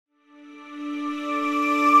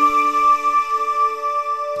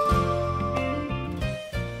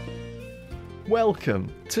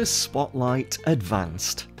Welcome to Spotlight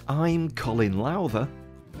Advanced. I'm Colin Lowther.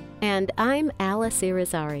 And I'm Alice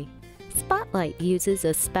Irrizary. Spotlight uses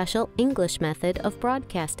a special English method of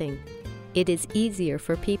broadcasting. It is easier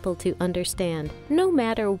for people to understand, no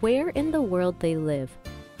matter where in the world they live.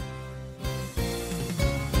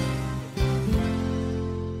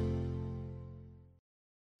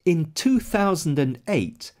 In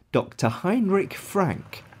 2008, Dr. Heinrich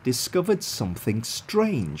Frank discovered something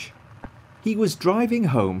strange. He was driving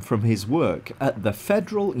home from his work at the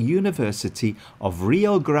Federal University of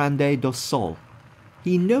Rio Grande do Sul.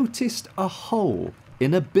 He noticed a hole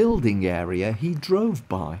in a building area he drove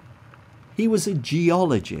by. He was a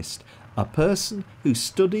geologist, a person who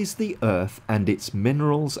studies the earth and its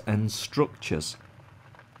minerals and structures.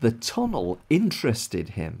 The tunnel interested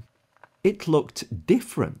him. It looked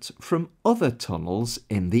different from other tunnels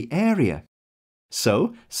in the area.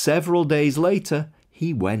 So, several days later,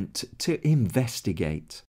 he went to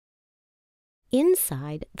investigate.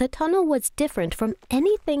 Inside, the tunnel was different from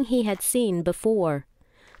anything he had seen before.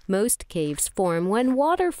 Most caves form when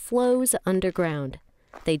water flows underground.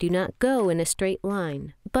 They do not go in a straight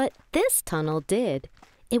line, but this tunnel did.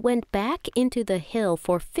 It went back into the hill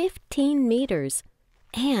for 15 meters.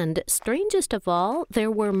 And, strangest of all, there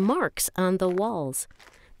were marks on the walls.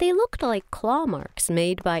 They looked like claw marks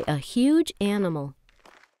made by a huge animal.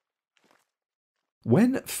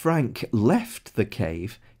 When Frank left the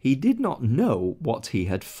cave, he did not know what he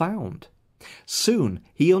had found. Soon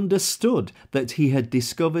he understood that he had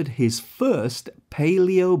discovered his first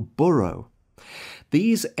paleo burrow.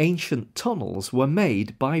 These ancient tunnels were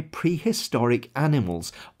made by prehistoric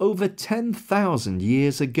animals over 10,000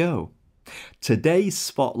 years ago. Today's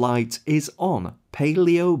spotlight is on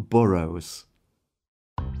paleo burrows.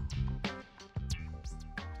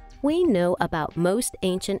 We know about most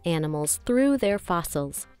ancient animals through their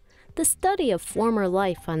fossils. The study of former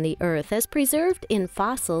life on the Earth as preserved in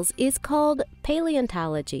fossils is called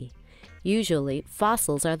paleontology. Usually,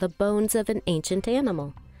 fossils are the bones of an ancient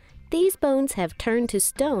animal. These bones have turned to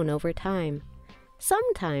stone over time.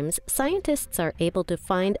 Sometimes, scientists are able to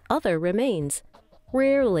find other remains.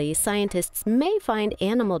 Rarely, scientists may find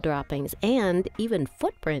animal droppings and even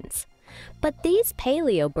footprints. But these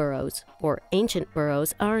paleo burrows, or ancient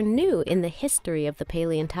burrows, are new in the history of the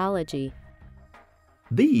paleontology.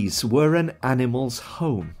 These were an animal's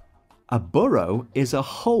home. A burrow is a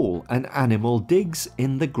hole an animal digs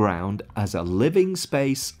in the ground as a living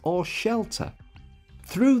space or shelter.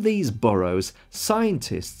 Through these burrows,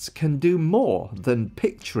 scientists can do more than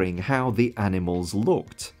picturing how the animals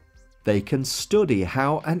looked. They can study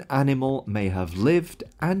how an animal may have lived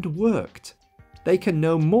and worked. They can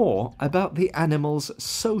know more about the animal's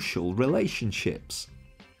social relationships.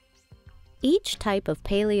 Each type of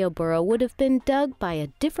paleo burrow would have been dug by a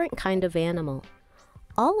different kind of animal.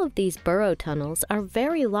 All of these burrow tunnels are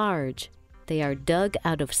very large. They are dug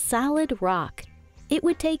out of solid rock. It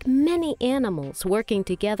would take many animals working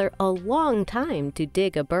together a long time to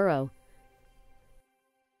dig a burrow.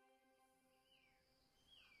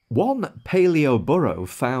 One paleo burrow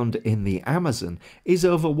found in the Amazon is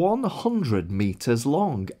over 100 meters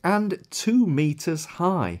long and 2 meters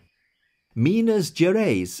high. Minas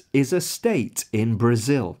Gerais is a state in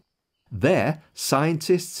Brazil. There,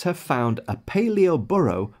 scientists have found a paleo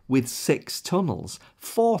burrow with 6 tunnels,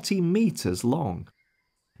 40 meters long.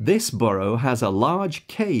 This burrow has a large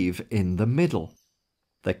cave in the middle.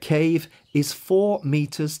 The cave is 4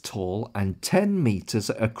 meters tall and 10 meters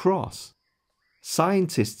across.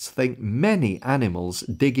 Scientists think many animals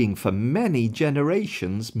digging for many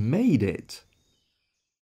generations made it.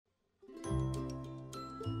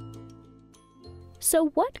 So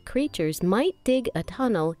what creatures might dig a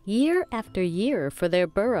tunnel year after year for their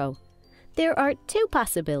burrow? There are 2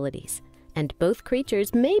 possibilities, and both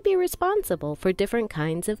creatures may be responsible for different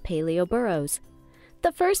kinds of paleo burrows.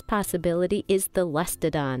 The first possibility is the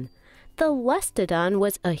lestodon. The lestodon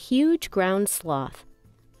was a huge ground sloth.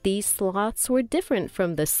 These sloths were different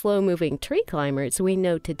from the slow-moving tree climbers we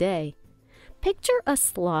know today. Picture a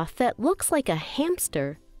sloth that looks like a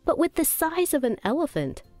hamster, but with the size of an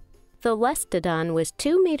elephant. The lestodon was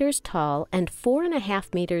 2 meters tall and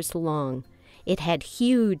 4.5 meters long. It had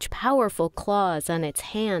huge, powerful claws on its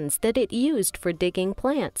hands that it used for digging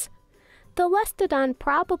plants. The lestodon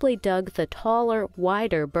probably dug the taller,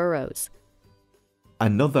 wider burrows.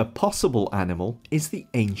 Another possible animal is the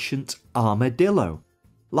ancient armadillo.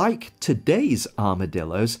 Like today's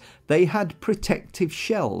armadillos, they had protective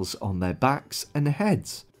shells on their backs and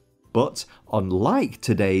heads. But unlike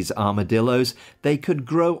today's armadillos, they could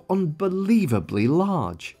grow unbelievably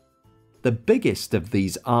large. The biggest of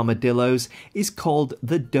these armadillos is called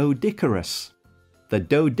the Doedicurus. The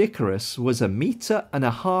Doedicurus was 1.5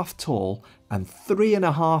 meters tall and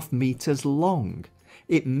 3.5 meters long.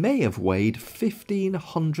 It may have weighed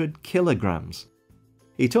 1,500 kilograms.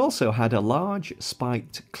 It also had a large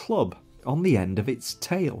spiked club on the end of its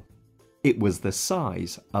tail. It was the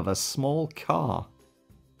size of a small car.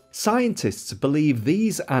 Scientists believe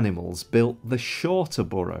these animals built the shorter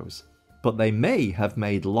burrows, but they may have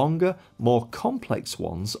made longer, more complex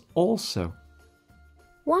ones also.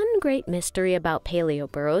 One great mystery about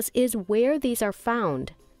paleoburrows is where these are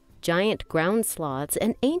found. Giant ground sloths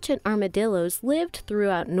and ancient armadillos lived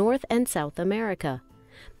throughout North and South America.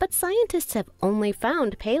 But scientists have only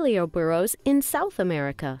found paleoburrows in South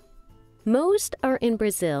America. Most are in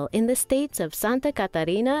Brazil in the states of Santa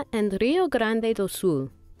Catarina and Rio Grande do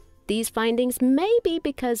Sul. These findings may be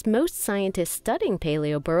because most scientists studying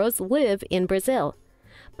paleoburrows live in Brazil.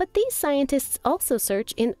 But these scientists also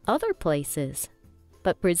search in other places.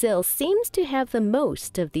 But Brazil seems to have the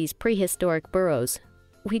most of these prehistoric burrows.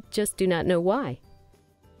 We just do not know why.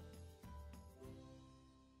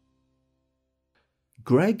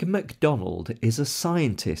 Greg MacDonald is a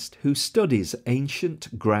scientist who studies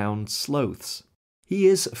ancient ground sloths. He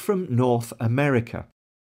is from North America.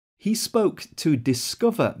 He spoke to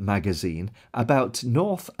Discover magazine about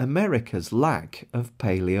North America's lack of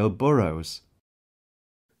paleoburrows.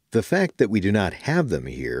 The fact that we do not have them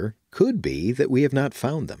here could be that we have not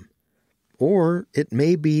found them. Or it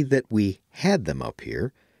may be that we had them up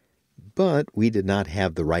here, but we did not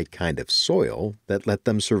have the right kind of soil that let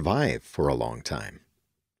them survive for a long time.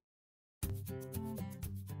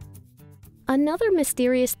 Another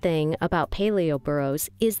mysterious thing about paleoburrows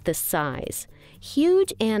is the size.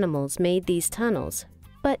 Huge animals made these tunnels,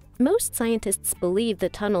 but most scientists believe the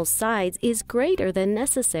tunnel's size is greater than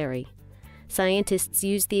necessary. Scientists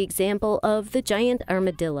use the example of the giant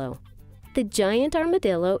armadillo. The giant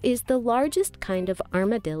armadillo is the largest kind of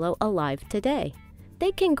armadillo alive today.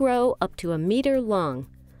 They can grow up to 1 meter long.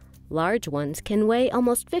 Large ones can weigh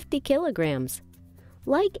almost 50 kilograms.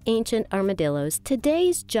 Like ancient armadillos,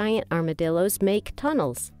 today's giant armadillos make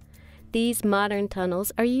tunnels. These modern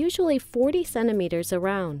tunnels are usually 40 centimeters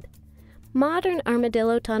around. Modern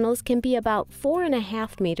armadillo tunnels can be about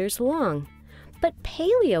 4.5 meters long, but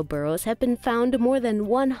paleoburrows have been found more than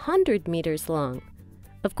 100 meters long.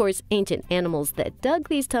 Of course, ancient animals that dug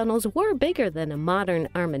these tunnels were bigger than a modern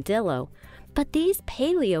armadillo, but these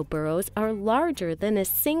paleoburrows are larger than a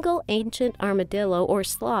single ancient armadillo or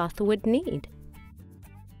sloth would need.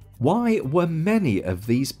 Why were many of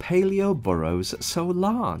these paleoburrows so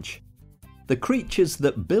large? The creatures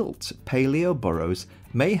that built paleoburrows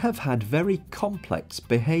may have had very complex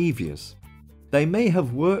behaviours. They may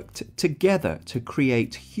have worked together to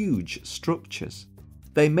create huge structures.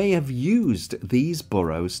 They may have used these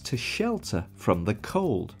burrows to shelter from the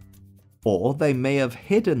cold, or they may have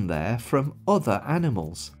hidden there from other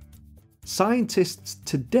animals. Scientists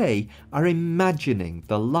today are imagining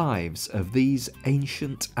the lives of these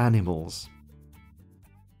ancient animals.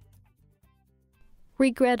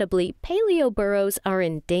 Regrettably, paleoburrows are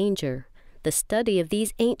in danger. The study of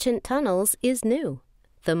these ancient tunnels is new.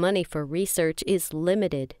 The money for research is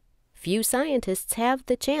limited. Few scientists have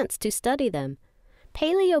the chance to study them.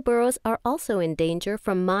 Paleoburrows are also in danger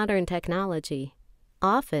from modern technology.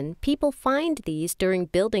 Often, people find these during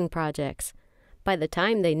building projects. By the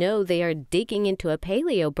time they know they are digging into a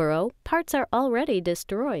paleoburrow, parts are already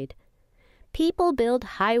destroyed. People build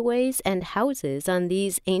highways and houses on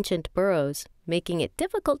these ancient burrows, making it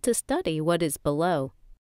difficult to study what is below.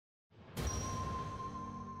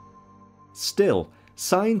 Still,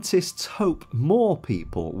 scientists hope more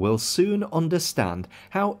people will soon understand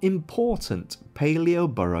how important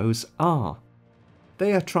paleoburrows are.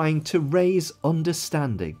 They are trying to raise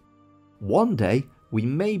understanding. One day, we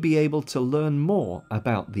may be able to learn more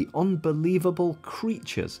about the unbelievable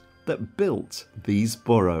creatures that built these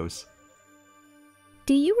burrows.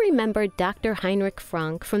 Do you remember Dr. Heinrich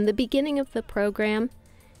Frank from the beginning of the program?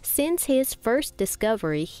 Since his first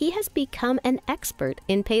discovery, he has become an expert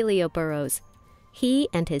in paleoburrows. He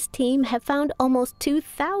and his team have found almost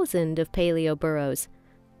 2,000 of paleoburrows,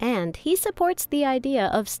 and he supports the idea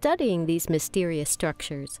of studying these mysterious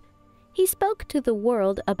structures. He spoke to the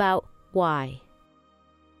world about why.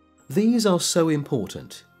 These are so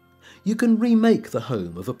important. You can remake the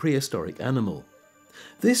home of a prehistoric animal.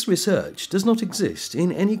 This research does not exist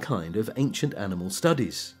in any kind of ancient animal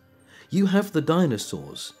studies. You have the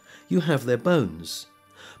dinosaurs, you have their bones,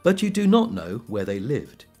 but you do not know where they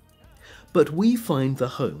lived. But we find the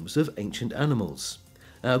homes of ancient animals.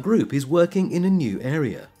 Our group is working in a new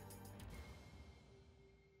area.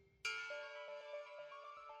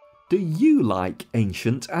 Do you like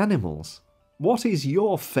ancient animals? What is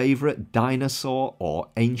your favourite dinosaur or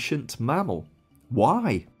ancient mammal?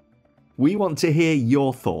 Why? We want to hear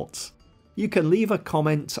your thoughts. You can leave a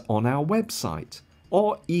comment on our website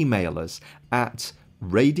or email us at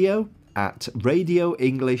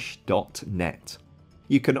radio@radioenglish.net.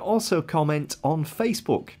 You can also comment on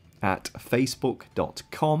Facebook at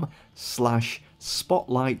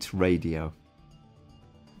facebook.com/spotlightradio.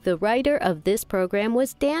 The writer of this program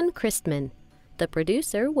was Dan Christman. The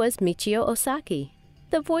producer was Michio Osaki.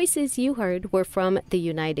 The voices you heard were from the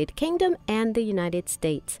United Kingdom and the United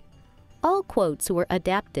States. All quotes were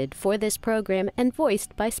adapted for this program and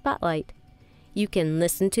voiced by Spotlight. You can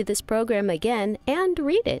listen to this program again and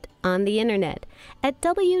read it on the internet at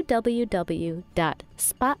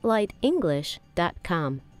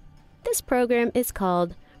www.spotlightenglish.com. This program is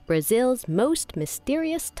called Brazil's Most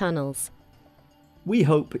Mysterious Tunnels. We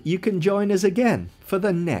hope you can join us again for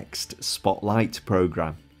the next Spotlight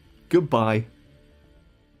program. Goodbye.